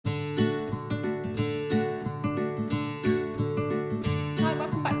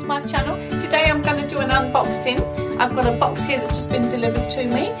my channel. Today I'm going to do an unboxing. I've got a box here that's just been delivered to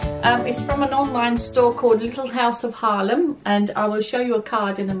me. It's from an online store called Little House of Harlem, and I will show you a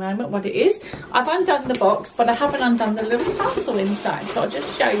card in a moment what it is. I've undone the box, but I haven't undone the little parcel inside, so I'll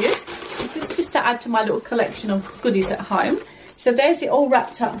just show you. This is just to add to my little collection of goodies at home. So there's it all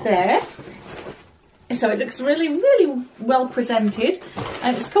wrapped up there. So it looks really, really well presented,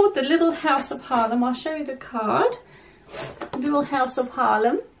 and it's called the Little House of Harlem. I'll show you the card. Little House of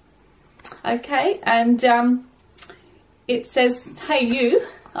Harlem. Okay, and it says, "Hey you,"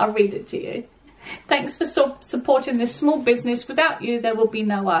 I'll read it to you. "Thanks for supporting this small business. Without you, there will be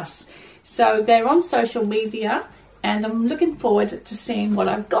no us." So they're on social media, and I'm looking forward to seeing what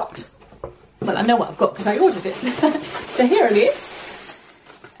I've got. Well, I know what I've got because I ordered it. So here it is.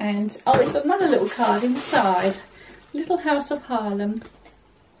 And oh, it's got another little card inside. Little House of Harlem.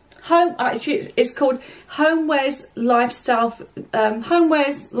 Home. Actually, it's called Homewares Lifestyle.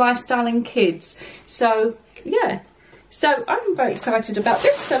 Homewares Lifestyle and Kids. So yeah. So I'm very excited about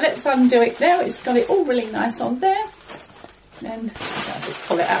this. So let's undo it now. It's got it all really nice on there. And I'll just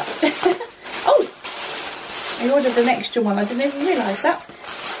pull it out. Oh, I ordered an extra one. I didn't even realise that.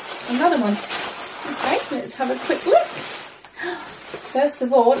 Another one. Okay, let's have a quick look. First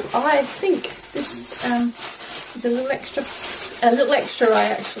of all, I think this is a little extra I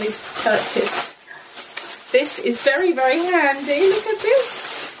actually purchased. This is very, very handy. Look at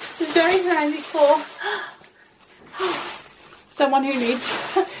this. This is very handy for someone who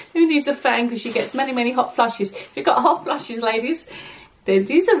needs a fan because she gets many, many hot flushes. If you've got hot flushes, ladies,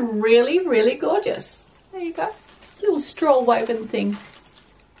 these are really, really gorgeous. There you go. Little straw woven thing.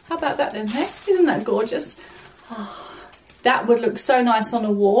 How about that then, hey? Isn't that gorgeous? Oh. That would look so nice on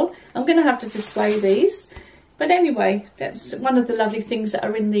a wall. I'm going to have to display these. But anyway, that's one of the lovely things that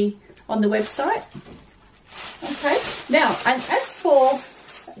are on the website. Okay. Now, and as for,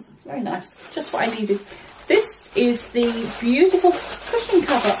 that's very nice, just what I needed. This is the beautiful cushion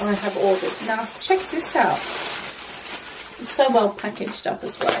cover I have ordered. Now, check this out. It's so well packaged up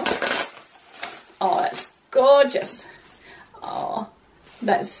as well. Oh, that's gorgeous. Oh,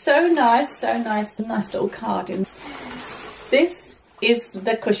 that's so nice, so nice. A nice little card in. This is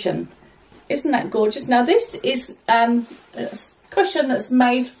the cushion. Isn't that gorgeous? Now this is a cushion that's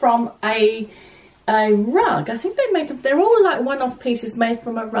made from a rug. I think they're all like one-off pieces made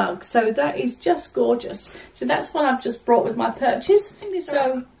from a rug. So that is just gorgeous. So that's what I've just brought with my purchase.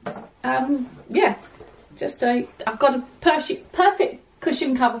 So yeah, I've got a perfect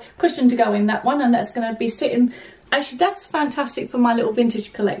cushion to go in that one, and that's going to be sitting. Actually, that's fantastic for my little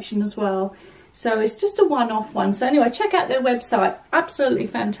vintage collection as well. So it's just a one-off one. So anyway, check out their website. Absolutely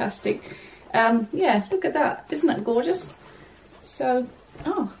fantastic. Yeah, look at that. Isn't that gorgeous? So,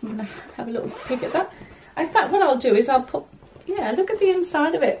 oh, I'm going to have a little peek at that. In fact, what I'll do is I'll put, yeah, look at the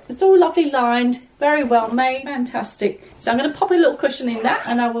inside of it. It's all lovely lined, very well made. Fantastic. So I'm going to pop a little cushion in that,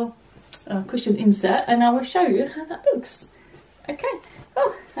 and I will, cushion insert, and I will show you how that looks. Okay.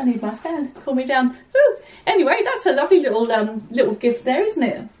 Oh, I need my fan. Cool me down. Ooh. Anyway, that's a lovely little gift there, isn't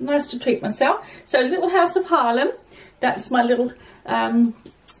it? Nice to treat myself. So, Little House of Harlem. That's my little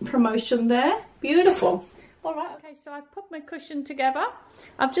promotion there. Beautiful. All right. Okay. So I put my cushion together.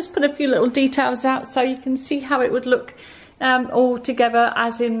 I've just put a few little details out so you can see how it would look all together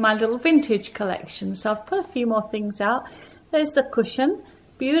as in my little vintage collection. So I've put a few more things out. There's the cushion.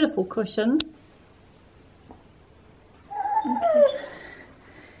 Beautiful cushion. Okay.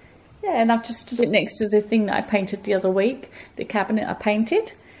 Yeah, and I've just stood it next to the thing that I painted the other week, the cabinet I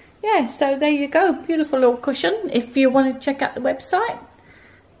painted. Yeah, so there you go, beautiful little cushion. If you want to check out the website.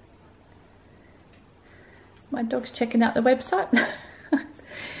 My dog's checking out the website.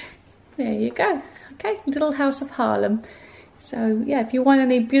 There you go. Okay, Little House of Harlem. So yeah, if you want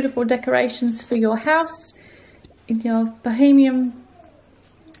any beautiful decorations for your house, in your bohemian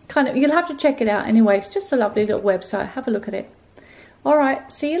kind of, you'll have to check it out anyway. It's just a lovely little website. Have a look at it.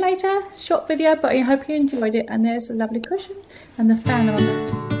 Alright, see you later. Short video, but I hope you enjoyed it. And there's a lovely cushion and the fan on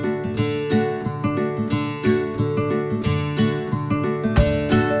it.